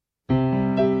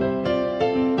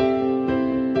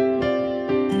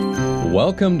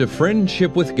Welcome to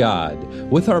Friendship with God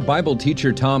with our Bible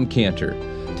teacher Tom Cantor.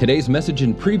 Today's message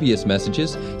and previous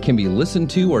messages can be listened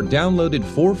to or downloaded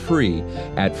for free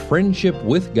at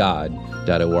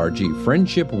friendshipwithgod.org,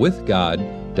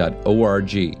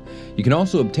 friendshipwithgod.org. You can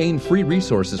also obtain free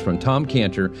resources from Tom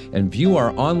Cantor and view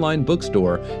our online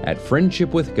bookstore at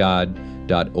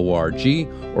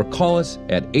friendshipwithgod.org or call us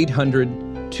at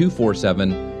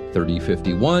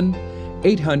 800-247-3051,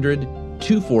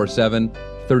 800-247-3051.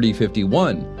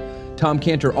 Tom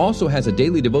Cantor also has a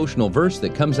daily devotional verse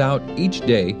that comes out each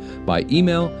day by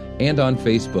email and on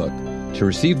Facebook. To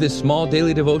receive this small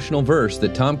daily devotional verse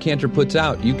that Tom Cantor puts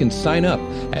out, you can sign up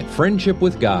at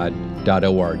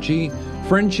friendshipwithgod.org,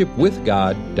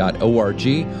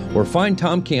 friendshipwithgod.org, or find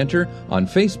Tom Cantor on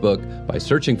Facebook by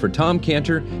searching for Tom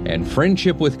Cantor and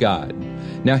Friendship with God.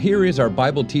 Now here is our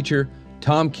Bible teacher,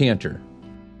 Tom Cantor.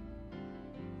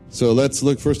 So let's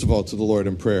look first of all to the Lord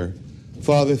in prayer.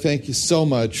 Father, thank you so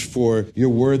much for your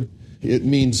word. It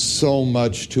means so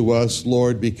much to us,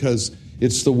 Lord, because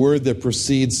it's the word that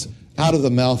proceeds out of the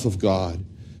mouth of God.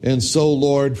 And so,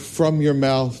 Lord, from your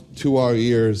mouth to our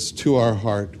ears, to our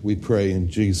heart, we pray in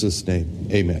Jesus' name.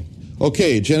 Amen.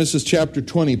 Okay, Genesis chapter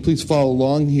 20. Please follow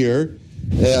along here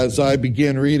as I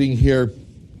begin reading here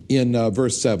in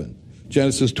verse 7.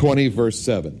 Genesis 20, verse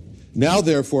 7. Now,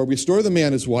 therefore, restore the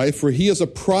man his wife, for he is a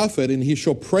prophet, and he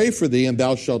shall pray for thee, and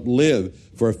thou shalt live.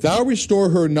 For if thou restore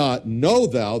her not, know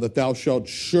thou that thou shalt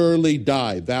surely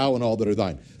die, thou and all that are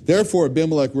thine. Therefore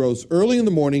Abimelech rose early in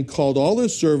the morning, called all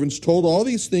his servants, told all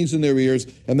these things in their ears,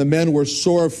 and the men were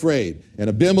sore afraid. And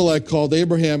Abimelech called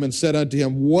Abraham and said unto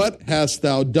him, What hast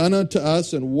thou done unto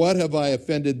us, and what have I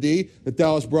offended thee, that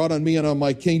thou hast brought on me and on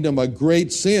my kingdom a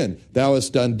great sin? Thou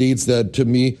hast done deeds that to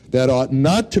me that ought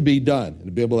not to be done. And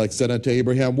Abimelech said unto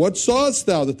Abraham, What sawest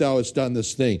thou that thou hast done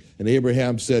this thing? And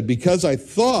Abraham said, Because I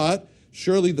thought,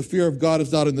 surely the fear of God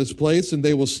is not in this place, and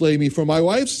they will slay me for my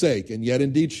wife's sake. And yet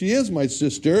indeed she is my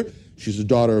sister. She's a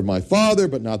daughter of my father,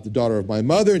 but not the daughter of my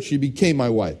mother, and she became my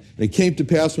wife. And it came to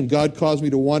pass when God caused me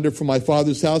to wander from my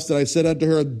father's house that I said unto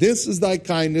her, This is thy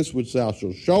kindness which thou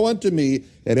shalt show unto me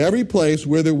at every place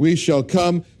whither we shall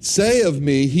come. Say of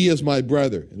me, he is my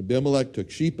brother. And Abimelech took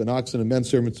sheep and oxen and men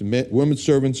servants and women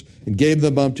servants and gave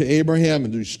them unto Abraham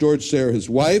and restored Sarah his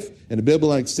wife. And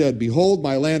Abimelech said, Behold,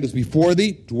 my land is before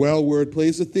thee. Dwell where it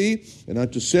pleaseth thee. And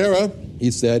unto Sarah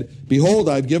he said, Behold,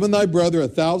 I have given thy brother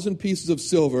 1,000 pieces of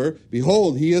silver.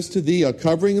 Behold, he is to thee a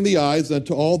covering in the eyes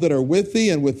unto all that are with thee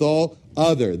and with all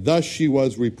other. Thus she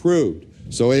was reproved.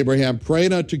 So Abraham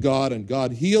prayed unto God, and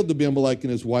God healed Abimelech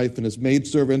and his wife and his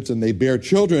maidservants, and they bare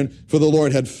children. For the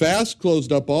Lord had fast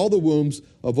closed up all the wombs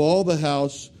of all the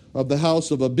house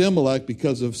of Abimelech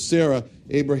because of Sarah,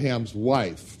 Abraham's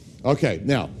wife. Okay,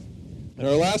 now, in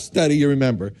our last study, you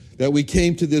remember that we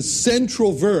came to this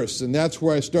central verse, and that's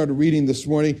where I started reading this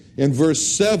morning in verse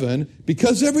 7,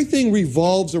 because everything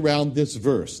revolves around this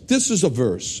verse. This is a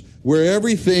verse where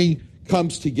everything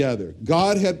comes together.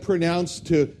 God had pronounced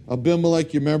to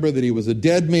Abimelech, you remember, that he was a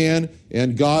dead man,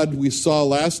 and God, we saw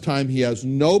last time, he has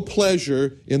no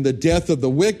pleasure in the death of the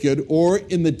wicked or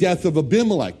in the death of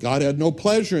Abimelech. God had no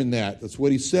pleasure in that. That's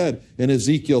what he said in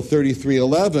Ezekiel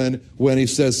 33:11 when he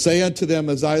says, Say unto them,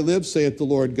 As I live, saith the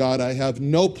Lord God, I have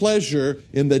no pleasure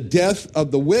in the death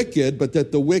of the wicked, but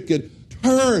that the wicked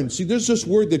turn. See, there's this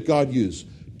word that God used.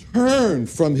 Turn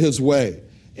from his way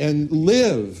and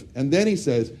live. And then he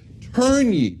says,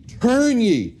 Turn ye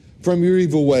from your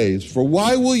evil ways. For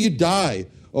why will you die,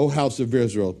 O house of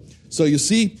Israel? So you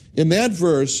see, in that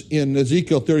verse in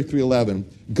Ezekiel 33:11,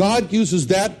 God uses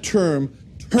that term,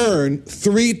 turn,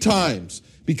 3 times,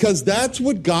 because that's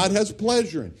what God has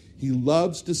pleasure in. He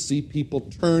loves to see people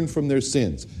turn from their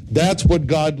sins. That's what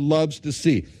God loves to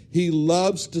see. He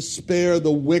loves to spare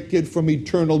the wicked from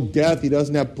eternal death. He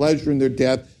doesn't have pleasure in their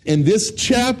death. In this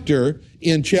chapter,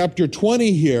 in chapter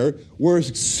 20 here, we're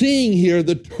seeing here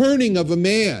the turning of a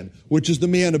man, which is the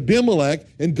man Abimelech,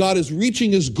 and God is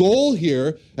reaching his goal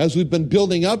here, as we've been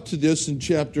building up to this in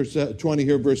chapter 20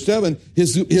 here, verse 7,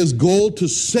 his goal to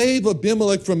save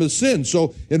Abimelech from his sin.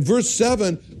 So in verse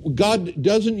 7, God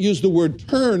doesn't use the word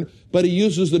turn, but he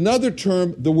uses another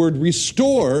term, the word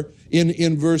restore.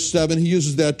 In verse 7, he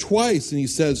uses that twice, and he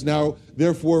says, Now,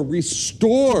 therefore,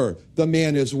 restore the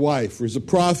man his wife. For he's a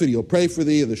prophet, he'll pray for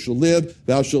thee, and thou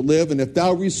shalt live. And if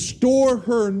thou restore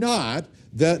her not,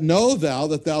 that know thou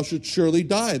that thou shalt surely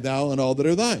die, thou and all that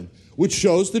are thine. Which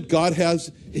shows that God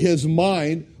has his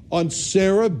mind on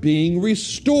Sarah being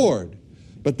restored.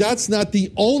 But that's not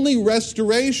the only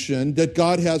restoration that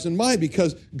God has in mind,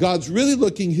 because God's really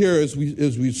looking here, as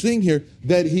we sing here,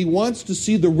 that he wants to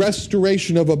see the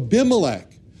restoration of Abimelech.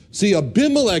 See,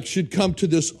 Abimelech should come to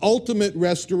this ultimate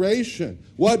restoration.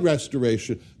 What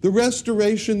restoration? The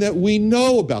restoration that we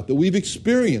know about, that we've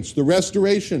experienced. The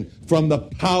restoration from the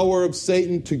power of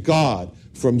Satan to God,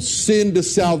 from sin to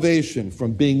salvation,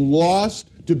 from being lost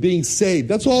to being saved.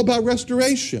 That's all about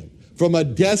restoration. From a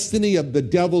destiny of the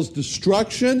devil's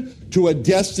destruction to a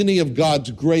destiny of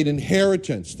God's great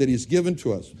inheritance that he's given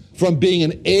to us. From being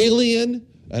an alien,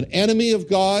 an enemy of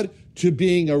God, to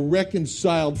being a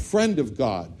reconciled friend of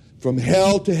God. From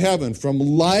hell to heaven, from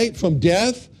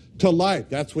death to life.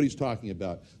 That's what he's talking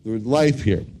about, the life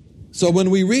here. So when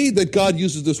we read that God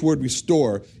uses this word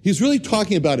restore, he's really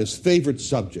talking about his favorite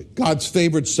subject, God's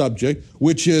favorite subject,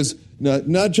 which is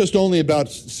not just only about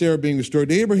Sarah being restored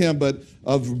to Abraham, but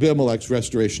of Abimelech's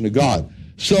restoration to God.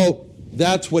 So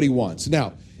that's what he wants.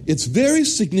 Now, it's very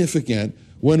significant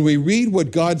when we read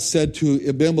what God said to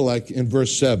Abimelech in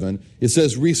verse 7. It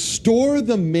says, restore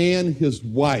the man his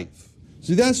wife.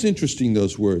 See, that's interesting,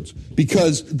 those words,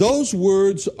 because those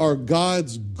words are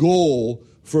God's goal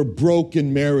for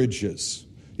broken marriages.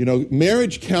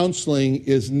 Marriage counseling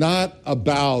is not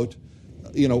about,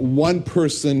 one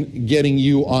person getting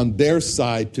you on their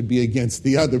side to be against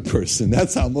the other person.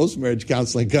 That's how most marriage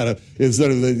counseling kind of is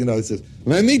sort of, it says,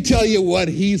 let me tell you what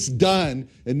he's done,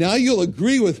 and now you'll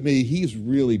agree with me, he's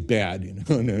really bad,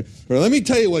 Or let me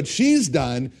tell you what she's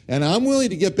done, and I'm willing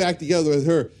to get back together with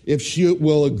her if she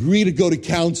will agree to go to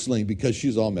counseling because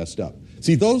she's all messed up.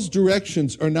 See, those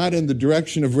directions are not in the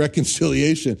direction of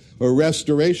reconciliation or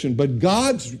restoration, but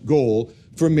God's goal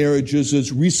for marriages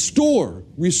is restore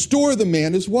the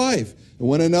man his wife. And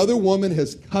when another woman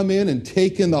has come in and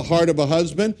taken the heart of a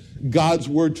husband, God's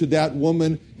word to that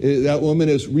woman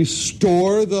is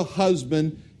restore the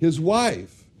husband his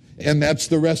wife. And that's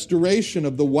the restoration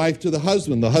of the wife to the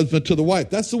husband to the wife.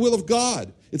 That's the will of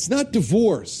God. It's not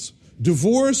divorce.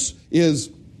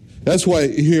 That's why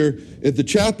here at the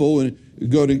chapel, when you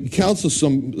go to counsel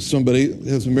somebody who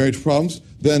has marriage problems,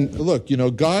 then look,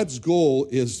 God's goal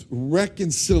is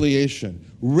reconciliation,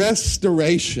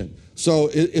 restoration. So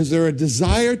is there a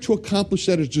desire to accomplish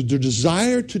that? Is there a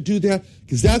desire to do that?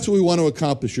 Because that's what we want to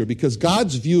accomplish here. Because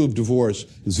God's view of divorce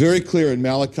is very clear in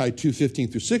Malachi 2:15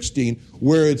 through 16,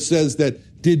 where it says that,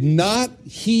 did not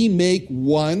he make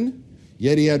one,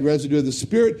 yet he had residue of the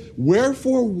Spirit?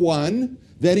 Wherefore one,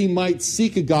 that he might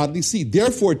seek a godly seed.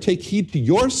 Therefore take heed to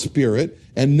your spirit,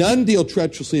 and none deal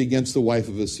treacherously against the wife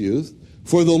of his youth.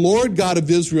 For the Lord God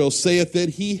of Israel saith that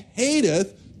he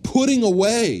hateth putting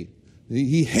away.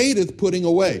 He hateth putting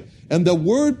away. And the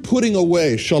word putting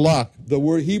away, shalach, the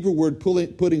Hebrew word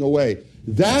putting away,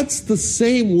 that's the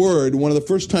same word, one of the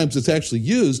first times it's actually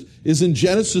used, is in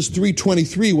Genesis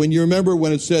 3:23, when you remember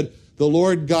when it said, the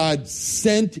Lord God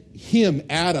sent him,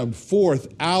 Adam,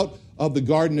 forth out of the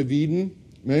Garden of Eden.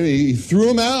 Maybe he threw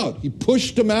him out. He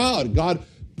pushed him out. God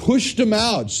pushed him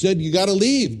out, said, you got to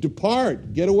leave,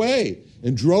 depart, get away,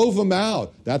 and drove him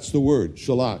out. That's the word,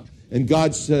 shalach. And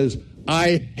God says,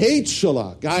 I hate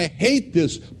shalach. I hate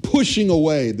this pushing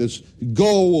away, this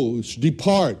go,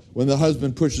 depart, when the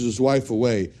husband pushes his wife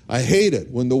away. I hate it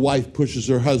when the wife pushes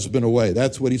her husband away.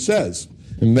 That's what he says.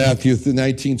 In Matthew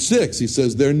 19:6, he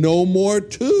says, they're no more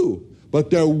two,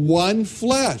 but they're one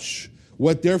flesh.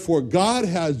 What therefore God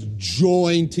has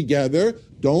joined together,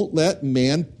 don't let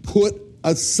man put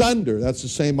asunder. That's the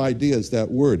same idea as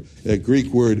that word. That Greek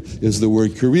word is the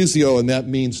word charizio, and that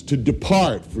means to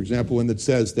depart. For example, when it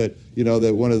says that,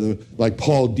 that one of them, like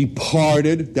Paul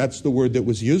departed, that's the word that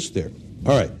was used there.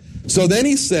 All right. So then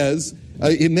he says,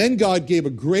 and then God gave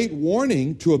a great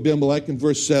warning to Abimelech in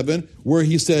verse 7, where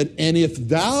he said, and if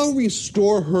thou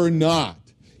restore her not,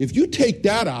 if you take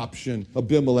that option,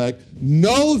 Abimelech,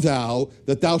 know thou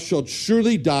that thou shalt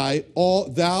surely die,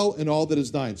 thou and all that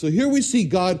is thine. So here we see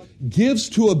God gives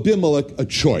to Abimelech a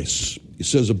choice. He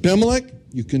says, Abimelech,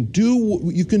 you can do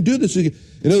this. In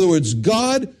other words,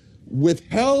 God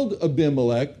withheld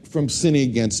Abimelech from sinning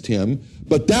against him,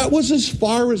 but that was as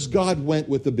far as God went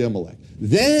with Abimelech.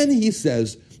 Then he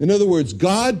says, in other words,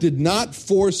 God did not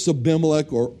force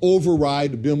Abimelech or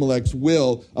override Abimelech's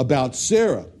will about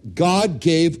Sarah. God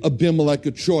gave Abimelech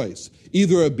a choice.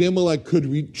 Either Abimelech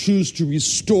could choose to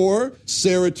restore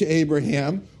Sarah to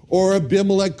Abraham, or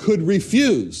Abimelech could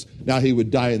refuse. Now, he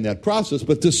would die in that process,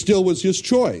 but this still was his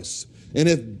choice. And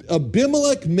if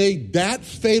Abimelech made that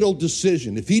fatal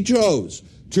decision, if he chose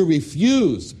to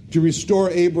refuse to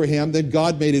restore Abraham, then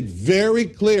God made it very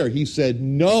clear. He said,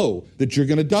 no, that you're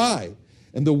going to die.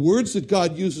 And the words that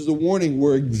God used as a warning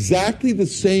were exactly the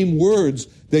same words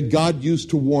that God used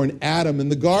to warn Adam in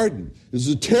the garden. This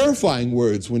is terrifying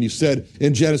words when he said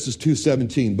in Genesis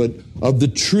 2:17, but of the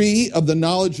tree of the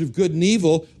knowledge of good and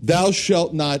evil, thou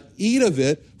shalt not eat of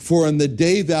it, for in the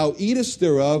day thou eatest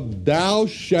thereof, thou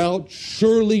shalt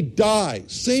surely die.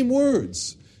 Same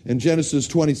words in Genesis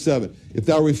 27. If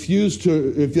thou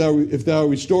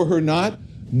restore her not,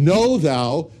 know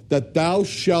thou that thou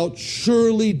shalt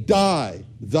surely die,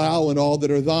 thou and all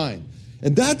that are thine.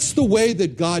 And that's the way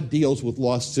that God deals with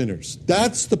lost sinners.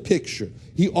 That's the picture.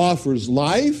 He offers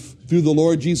life through the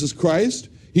Lord Jesus Christ.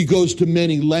 He goes to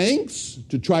many lengths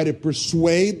to try to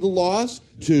persuade the lost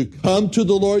to come to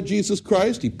the Lord Jesus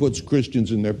Christ. He puts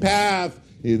Christians in their path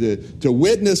to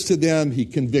witness to them. He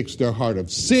convicts their heart of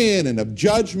sin and of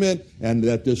judgment and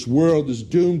that this world is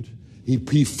doomed.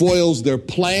 He foils their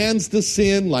plans to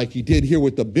sin like he did here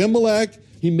with Abimelech.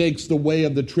 He makes the way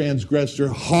of the transgressor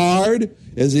hard,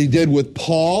 as he did with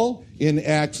Paul in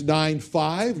Acts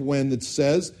 9:5, when it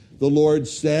says, the Lord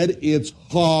said, it's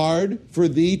hard for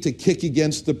thee to kick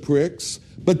against the pricks.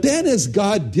 But then as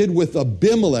God did with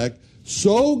Abimelech,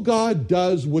 so God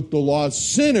does with the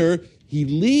lost sinner. He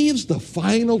leaves the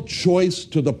final choice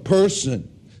to the person.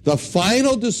 The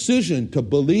final decision to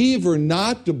believe or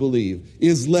not to believe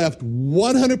is left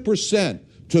 100%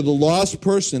 to the lost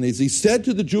person. As he said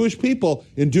to the Jewish people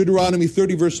in Deuteronomy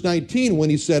 30, verse 19, when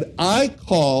he said, I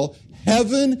call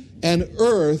heaven and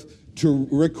earth to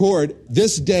record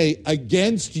this day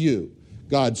against you,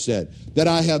 God said, that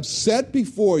I have set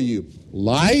before you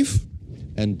life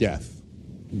and death,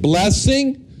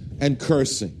 blessing and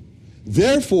cursing.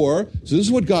 Therefore, so this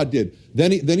is what God did.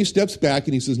 Then he steps back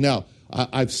and he says, now,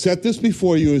 I've set this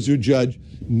before you as your judge.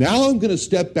 Now I'm going to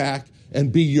step back and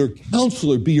be your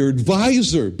counselor, be your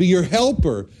advisor, be your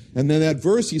helper. And then that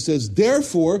verse, he says,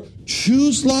 therefore,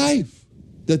 choose life,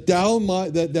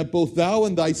 that both thou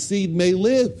and thy seed may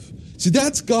live. See,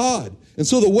 that's God. And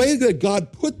so the way that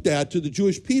God put that to the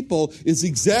Jewish people is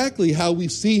exactly how we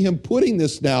see him putting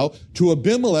this now to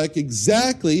Abimelech,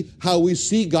 exactly how we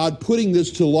see God putting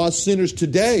this to lost sinners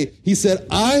today. He said,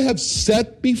 I have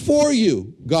set before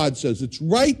you, God says. It's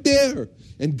right there.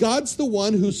 And God's the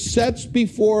one who sets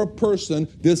before a person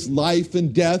this life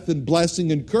and death and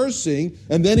blessing and cursing.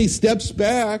 And then he steps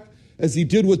back, as he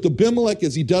did with Abimelech,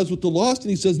 as he does with the lost,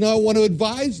 and he says, now I want to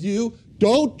advise you,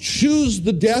 don't choose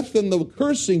the death and the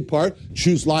cursing part,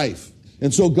 choose life.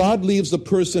 And so God leaves the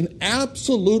person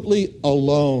absolutely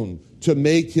alone to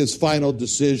make his final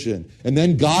decision. And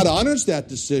then God honors that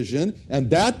decision, and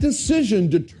that decision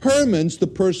determines the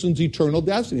person's eternal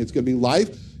destiny. It's going to be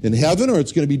life in heaven or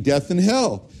it's going to be death in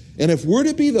hell. And if we're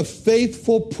to be the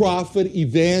faithful prophet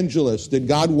evangelist that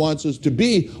God wants us to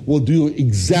be, we'll do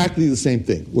exactly the same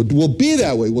thing. We'll be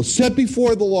that way. We'll set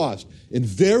before the lost in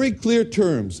very clear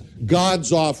terms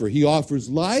God's offer. He offers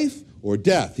life or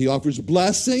death. He offers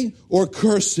blessing or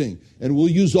cursing. And we'll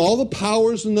use all the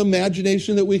powers and the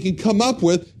imagination that we can come up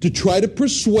with to try to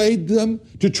persuade them,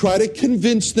 to try to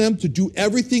convince them, to do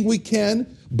everything we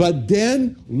can. But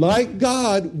then, like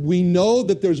God, we know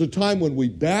that there's a time when we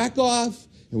back off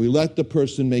and we let the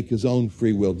person make his own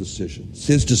free will decision. It's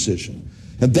his decision.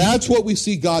 And that's what we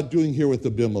see God doing here with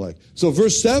Abimelech. So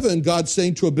verse 7, God's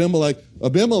saying to Abimelech,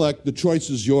 Abimelech, the choice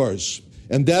is yours.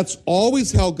 And that's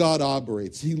always how God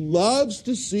operates. He loves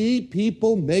to see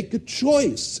people make a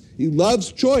choice. He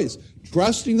loves choice.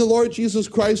 Trusting the Lord Jesus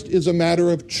Christ is a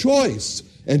matter of choice.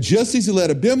 And just as he let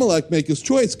Abimelech make his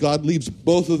choice, God leaves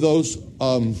both of those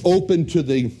open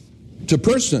to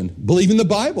person. Believe in the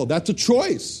Bible. That's a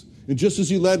choice. And just as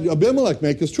he let Abimelech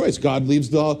make his choice, God leaves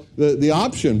the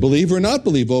option, believe or not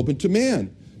believe, open to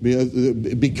man.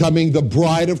 Becoming the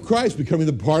bride of Christ, becoming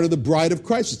the part of the bride of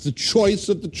Christ. It's the choice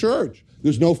of the church.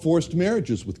 There's no forced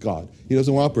marriages with God. He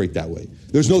doesn't operate that way.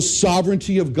 There's no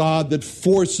sovereignty of God that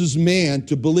forces man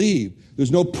to believe.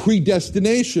 There's no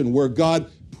predestination where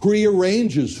God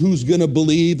prearranges who's going to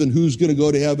believe and who's going to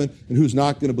go to heaven and who's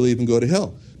not going to believe and go to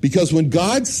hell. Because when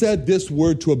God said this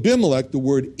word to Abimelech, the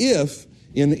word if,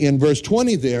 in verse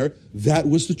 20 there, that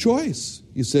was the choice.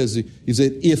 He said,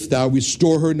 if thou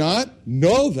restore her not,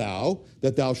 know thou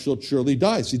that thou shalt surely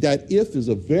die. See, that if is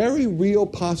a very real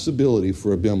possibility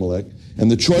for Abimelech,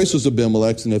 and the choice was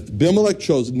Abimelech's. And if Abimelech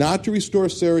chose not to restore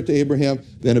Sarah to Abraham,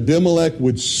 then Abimelech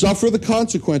would suffer the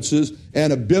consequences,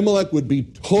 and Abimelech would be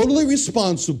totally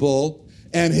responsible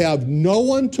and have no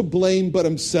one to blame but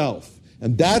himself.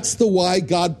 And that's the why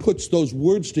God puts those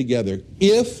words together,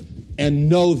 if and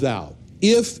know thou.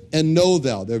 If and know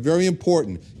thou. They're very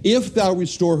important. If thou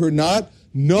restore her not,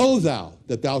 know thou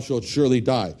that thou shalt surely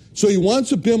die. So he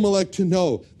wants Abimelech to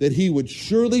know that he would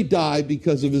surely die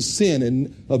because of his sin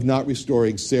and of not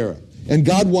restoring Sarah. And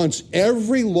God wants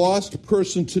every lost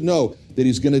person to know that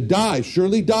he's going to die,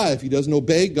 surely die, if he doesn't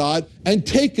obey God and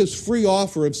take his free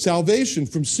offer of salvation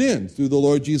from sin through the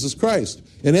Lord Jesus Christ.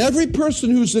 And every person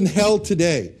who's in hell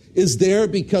today is there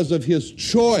because of his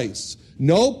choice.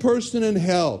 No person in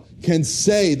hell can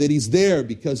say that he's there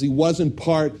because he wasn't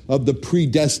part of the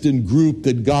predestined group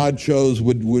that God chose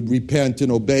would repent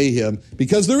and obey him,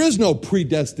 because there is no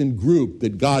predestined group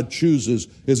that God chooses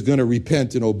is going to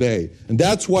repent and obey. And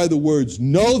that's why the words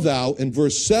know thou in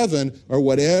verse 7 are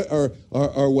what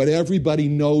everybody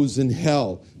knows in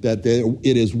hell, that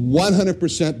it is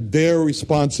 100% their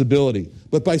responsibility.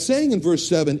 But by saying in verse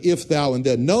 7, if thou and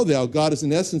then know thou, God is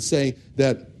in essence saying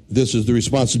that this is the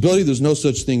responsibility. There's no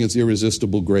such thing as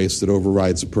irresistible grace that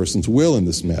overrides a person's will in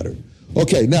this matter.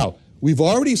 Okay, now, we've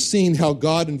already seen how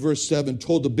God in verse 7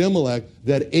 told Abimelech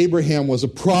that Abraham was a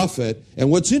prophet.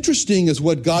 And what's interesting is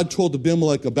what God told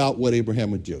Abimelech about what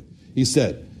Abraham would do. He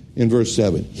said in verse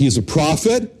 7, he is a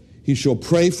prophet, he shall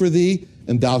pray for thee,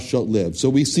 and thou shalt live. So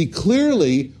we see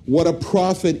clearly what a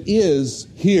prophet is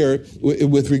here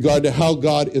with regard to how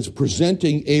God is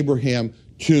presenting Abraham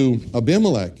to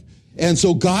Abimelech. And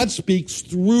so God speaks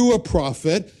through a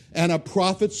prophet, and a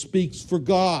prophet speaks for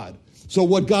God. So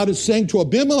what God is saying to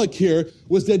Abimelech here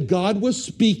was that God was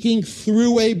speaking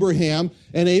through Abraham,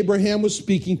 and Abraham was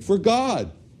speaking for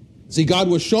God. See, God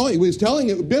was showing, he was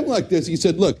telling Abimelech this. He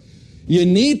said, look, you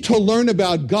need to learn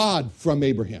about God from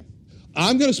Abraham.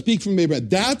 I'm going to speak from Abraham.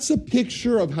 That's a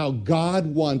picture of how God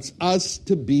wants us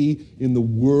to be in the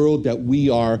world that we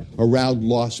are around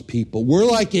lost people. We're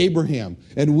like Abraham,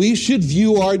 and we should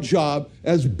view our job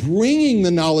as bringing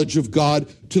the knowledge of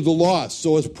God to the lost.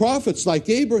 So as prophets like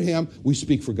Abraham, we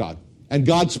speak for God, and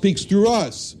God speaks through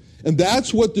us. And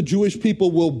that's what the Jewish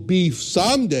people will be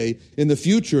someday in the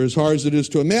future, as hard as it is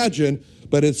to imagine.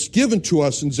 But it's given to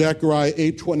us in Zechariah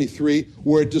 8:23,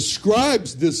 where it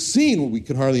describes this scene, we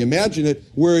can hardly imagine it,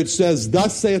 where it says,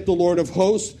 thus saith the Lord of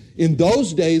hosts, in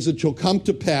those days it shall come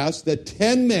to pass that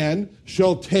 10 men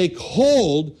shall take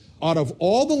hold out of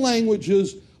all the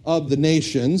languages of the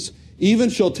nations, even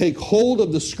shall take hold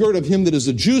of the skirt of him that is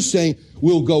a Jew, saying,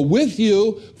 we'll go with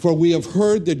you, for we have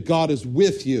heard that God is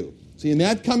with you. See, in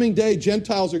that coming day,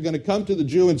 Gentiles are going to come to the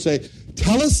Jew and say,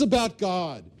 tell us about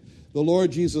God, the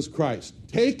Lord Jesus Christ.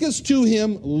 Take us to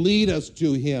him, lead us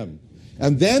to him.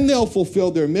 And then they'll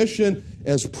fulfill their mission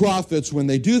as prophets when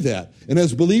they do that. And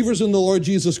as believers in the Lord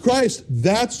Jesus Christ,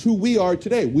 that's who we are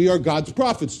today. We are God's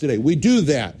prophets today. We do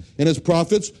that. And as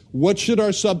prophets, what should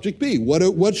our subject be?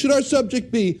 What should our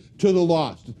subject be to the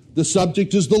lost? The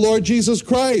subject is the Lord Jesus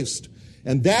Christ.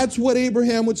 And that's what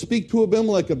Abraham would speak to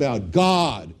Abimelech about,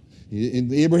 God.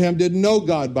 Abraham didn't know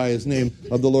God by his name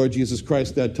of the Lord Jesus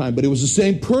Christ that time, but it was the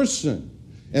same person.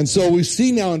 And so we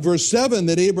see now in verse 7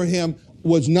 that Abraham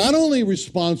was not only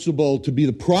responsible to be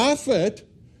the prophet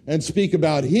and speak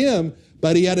about him,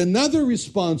 but he had another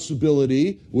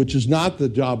responsibility, which is not the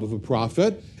job of a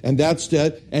prophet, and that's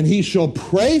that, and he shall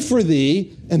pray for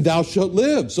thee, and thou shalt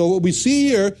live. So what we see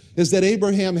here is that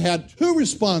Abraham had two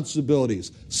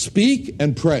responsibilities, speak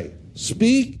and pray.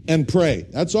 Speak and pray.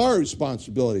 That's our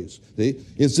responsibilities. See?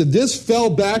 It's that this fell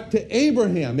back to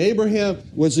Abraham. Abraham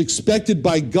was expected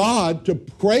by God to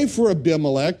pray for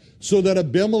Abimelech so that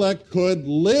Abimelech could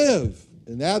live.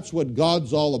 And that's what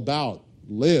God's all about,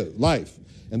 life.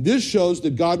 And this shows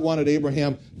that God wanted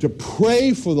Abraham to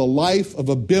pray for the life of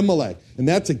Abimelech. And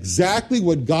that's exactly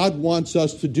what God wants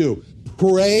us to do.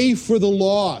 Pray for the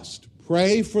lost.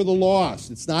 Pray for the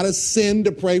lost. It's not a sin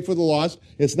to pray for the lost.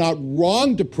 It's not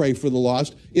wrong to pray for the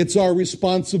lost. It's our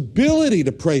responsibility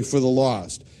to pray for the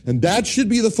lost. And that should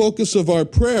be the focus of our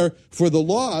prayer for the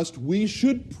lost. We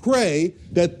should pray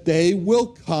that they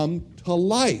will come to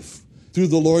life through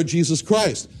the Lord Jesus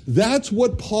Christ. That's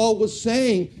what Paul was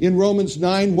saying in Romans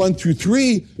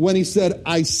 9:1-3, when he said,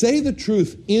 I say the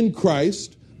truth in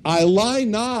Christ, I lie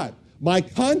not. My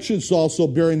conscience also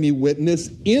bearing me witness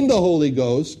in the Holy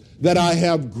Ghost, that I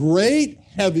have great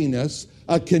heaviness,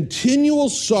 a continual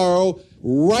sorrow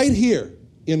right here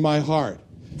in my heart.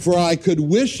 For I could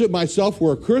wish that myself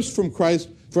were accursed from Christ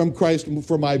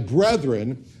for my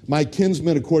brethren, my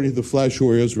kinsmen according to the flesh,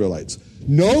 who are Israelites.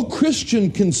 No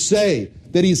Christian can say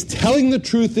that he's telling the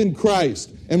truth in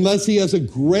Christ unless he has a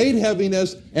great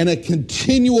heaviness and a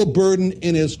continual burden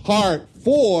in his heart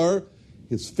for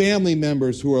his family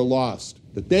members who are lost,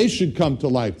 that they should come to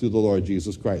life through the Lord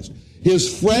Jesus Christ.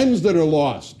 His friends that are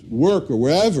lost, work or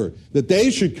wherever, that they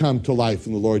should come to life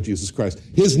in the Lord Jesus Christ.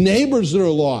 His neighbors that are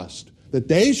lost, that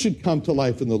they should come to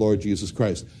life in the Lord Jesus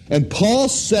Christ. And Paul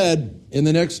said in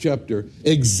the next chapter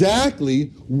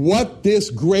exactly what this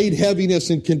great heaviness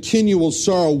and continual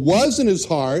sorrow was in his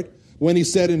heart when he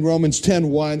said in Romans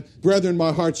 10:1, "Brethren,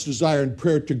 my heart's desire and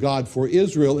prayer to God for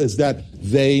Israel is that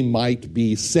they might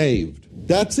be saved."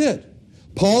 That's it.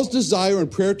 Paul's desire and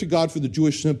prayer to God for the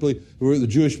Jewish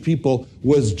people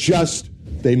was just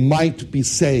they might be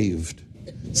saved.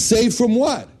 Saved from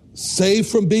what? Saved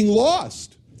from being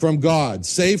lost from God,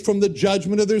 saved from the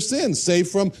judgment of their sins, saved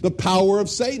from the power of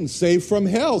Satan, saved from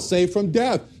hell, saved from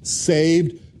death,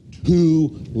 saved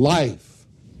to life.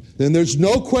 Then there's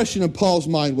no question in Paul's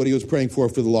mind what he was praying for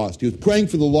the lost. He was praying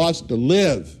for the lost to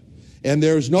live. And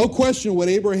there's no question what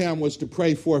Abraham was to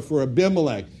pray for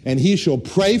Abimelech. And he shall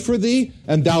pray for thee,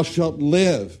 and thou shalt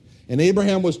live. And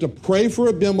Abraham was to pray for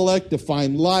Abimelech to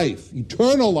find life,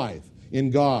 eternal life in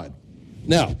God.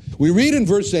 Now, we read in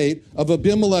verse 8 of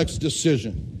Abimelech's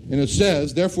decision. And it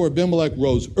says, "Therefore Abimelech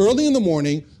rose early in the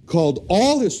morning, called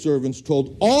all his servants,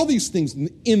 told all these things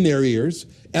in their ears,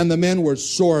 and the men were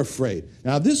sore afraid."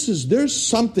 Now, there's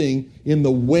something in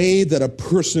the way that a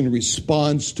person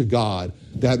responds to God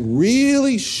that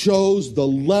really shows the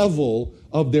level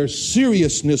of their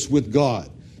seriousness with God.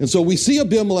 And so we see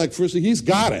Abimelech, first, he's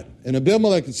got it. And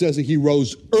Abimelech, it says that he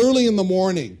rose early in the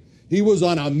morning. He was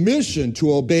on a mission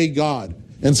to obey God.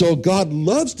 And so God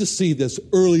loves to see this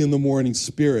early in the morning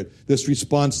spirit, this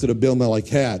response that Abimelech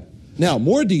had. Now,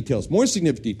 more details, more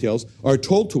significant details are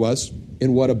told to us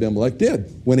in what Abimelech did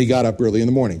when he got up early in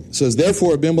the morning. It says,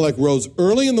 "Therefore Abimelech rose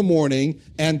early in the morning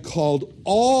and called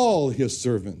all his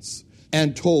servants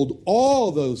and told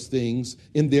all those things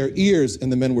in their ears,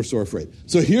 and the men were sore afraid."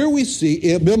 So here we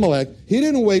see Abimelech, he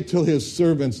didn't wait till his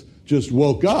servants just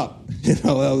woke up.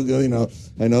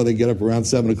 I know they get up around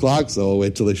 7 o'clock, so I'll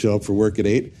wait till they show up for work at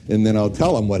 8, and then I'll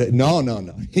tell them what. No.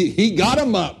 He got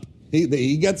them up.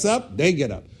 He gets up, they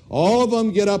get up. All of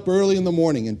them get up early in the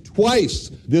morning, and twice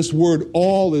this word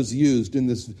 "all" is used in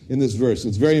this verse.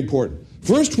 It's very important.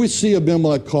 First, we see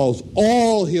Abimelech calls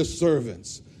all his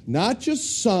servants, not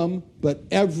just some, but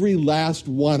every last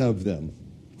one of them,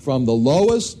 from the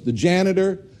lowest, the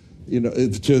janitor,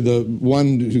 to the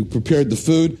one who prepared the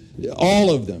food,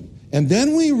 all of them. And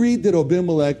then we read that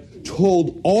Abimelech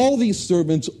told all these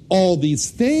servants all these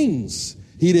things.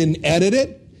 He didn't edit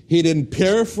it. He didn't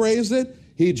paraphrase it.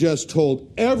 He just told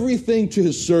everything to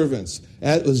his servants.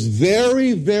 It was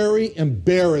very, very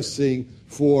embarrassing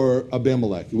for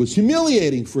Abimelech. It was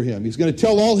humiliating for him. He's going to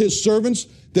tell all his servants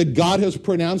that God has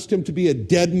pronounced him to be a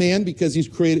dead man because he's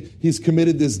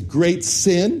committed this great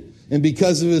sin. And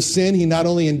because of his sin, he not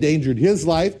only endangered his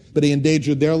life, but he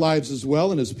endangered their lives as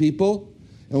well and his people.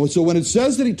 And so when it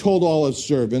says that he told all his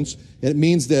servants, it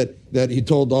means that he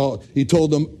told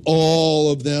them all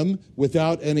of them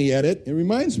without any edit. It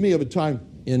reminds me of a time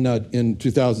in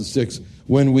 2006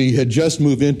 when we had just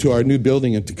moved into our new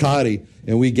building in Tecate,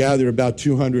 and we gathered about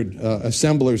 200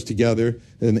 assemblers together,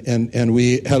 and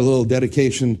we had a little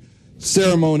dedication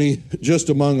ceremony just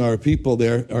among our people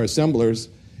there, our assemblers.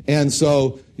 And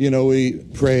so, we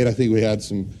prayed. I think we had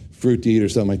some fruit to eat or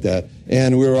something like that.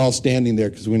 And we were all standing there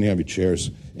because we didn't have any chairs.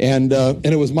 And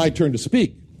it was my turn to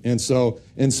speak. And so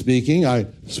in speaking, I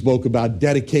spoke about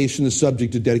dedication, the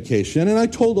subject of dedication. And I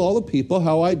told all the people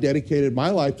how I dedicated my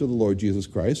life to the Lord Jesus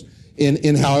Christ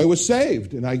in how I was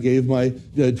saved. And I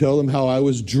told them how I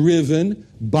was driven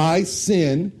by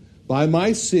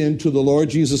my sin to the Lord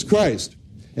Jesus Christ.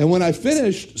 And when I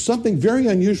finished, something very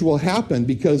unusual happened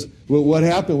because what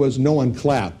happened was no one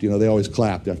clapped. They always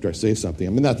clapped after I say something. I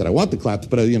mean, not that I want the claps,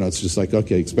 but, it's just like,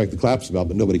 okay, expect the claps about,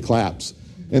 but nobody claps.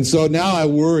 And so now I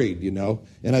worried,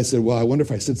 and I said, well, I wonder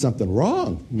if I said something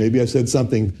wrong. Maybe I said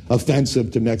something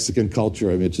offensive to Mexican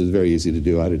culture, which is very easy to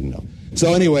do. I didn't know.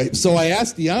 So anyway, I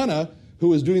asked Diana, who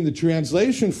was doing the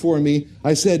translation for me,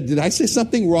 I said, did I say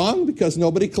something wrong? Because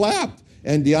nobody clapped.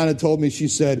 And Diana told me, she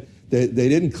said, they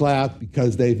didn't clap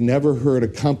because they've never heard a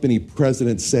company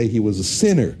president say he was a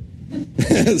sinner.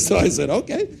 So I said,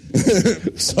 okay.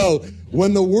 So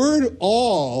when the word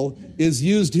 "all" is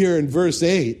used here in verse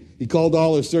 8, he called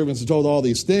all his servants and told all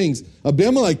these things.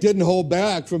 Abimelech didn't hold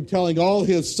back from telling all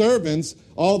his servants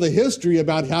all the history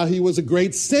about how he was a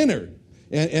great sinner.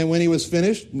 And when he was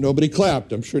finished, nobody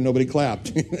clapped. I'm sure nobody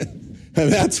clapped.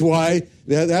 And that's why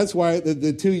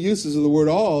the two uses of the word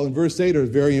 "all" in verse 8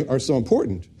 are so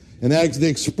important. And that they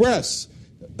express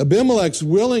Abimelech's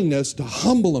willingness to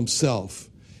humble himself.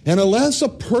 And unless a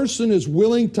person is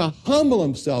willing to humble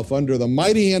himself under the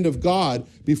mighty hand of God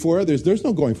before others, there's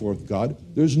no going forward with God.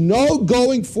 There's no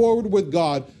going forward with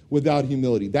God without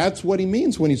humility. That's what he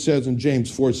means when he says in James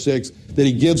 4:6 that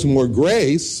he gives more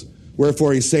grace.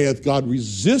 Wherefore he saith, God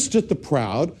resisteth the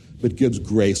proud, but gives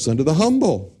grace unto the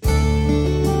humble.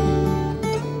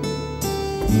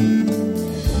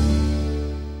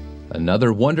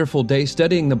 Another wonderful day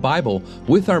studying the Bible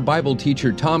with our Bible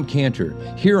teacher Tom Cantor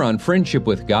here on Friendship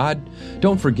with God.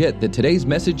 Don't forget that today's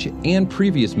message and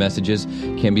previous messages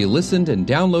can be listened and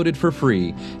downloaded for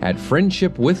free at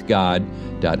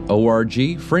friendshipwithgod.org,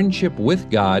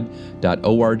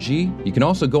 friendshipwithgod.org. You can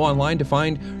also go online to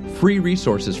find free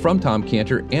resources from Tom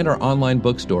Cantor and our online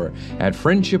bookstore at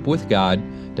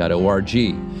friendshipwithgod.org.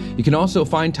 You can also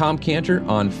find Tom Cantor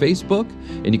on Facebook,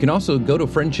 and you can also go to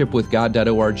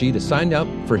friendshipwithgod.org to sign up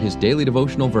for his daily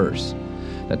devotional verse.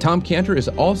 Now, Tom Cantor is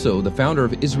also the founder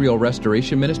of Israel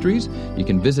Restoration Ministries. You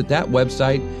can visit that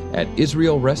website at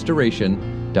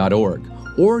israelrestoration.org.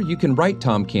 Or you can write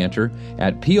Tom Cantor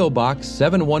at P.O. Box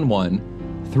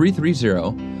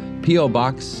 711-330, P.O.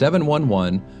 Box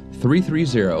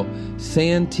 711-330,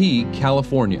 Santee,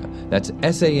 California. That's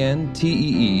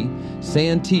S-A-N-T-E-E,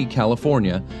 Santee,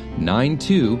 California,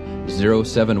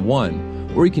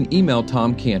 92071. Or you can email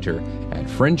Tom Cantor at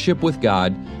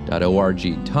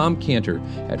friendshipwithgod.org, Tom Cantor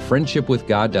at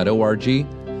friendshipwithgod.org.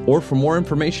 Or for more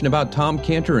information about Tom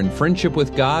Cantor and Friendship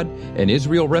with God and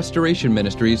Israel Restoration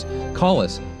Ministries, call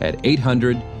us at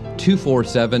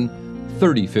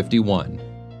 800-247-3051.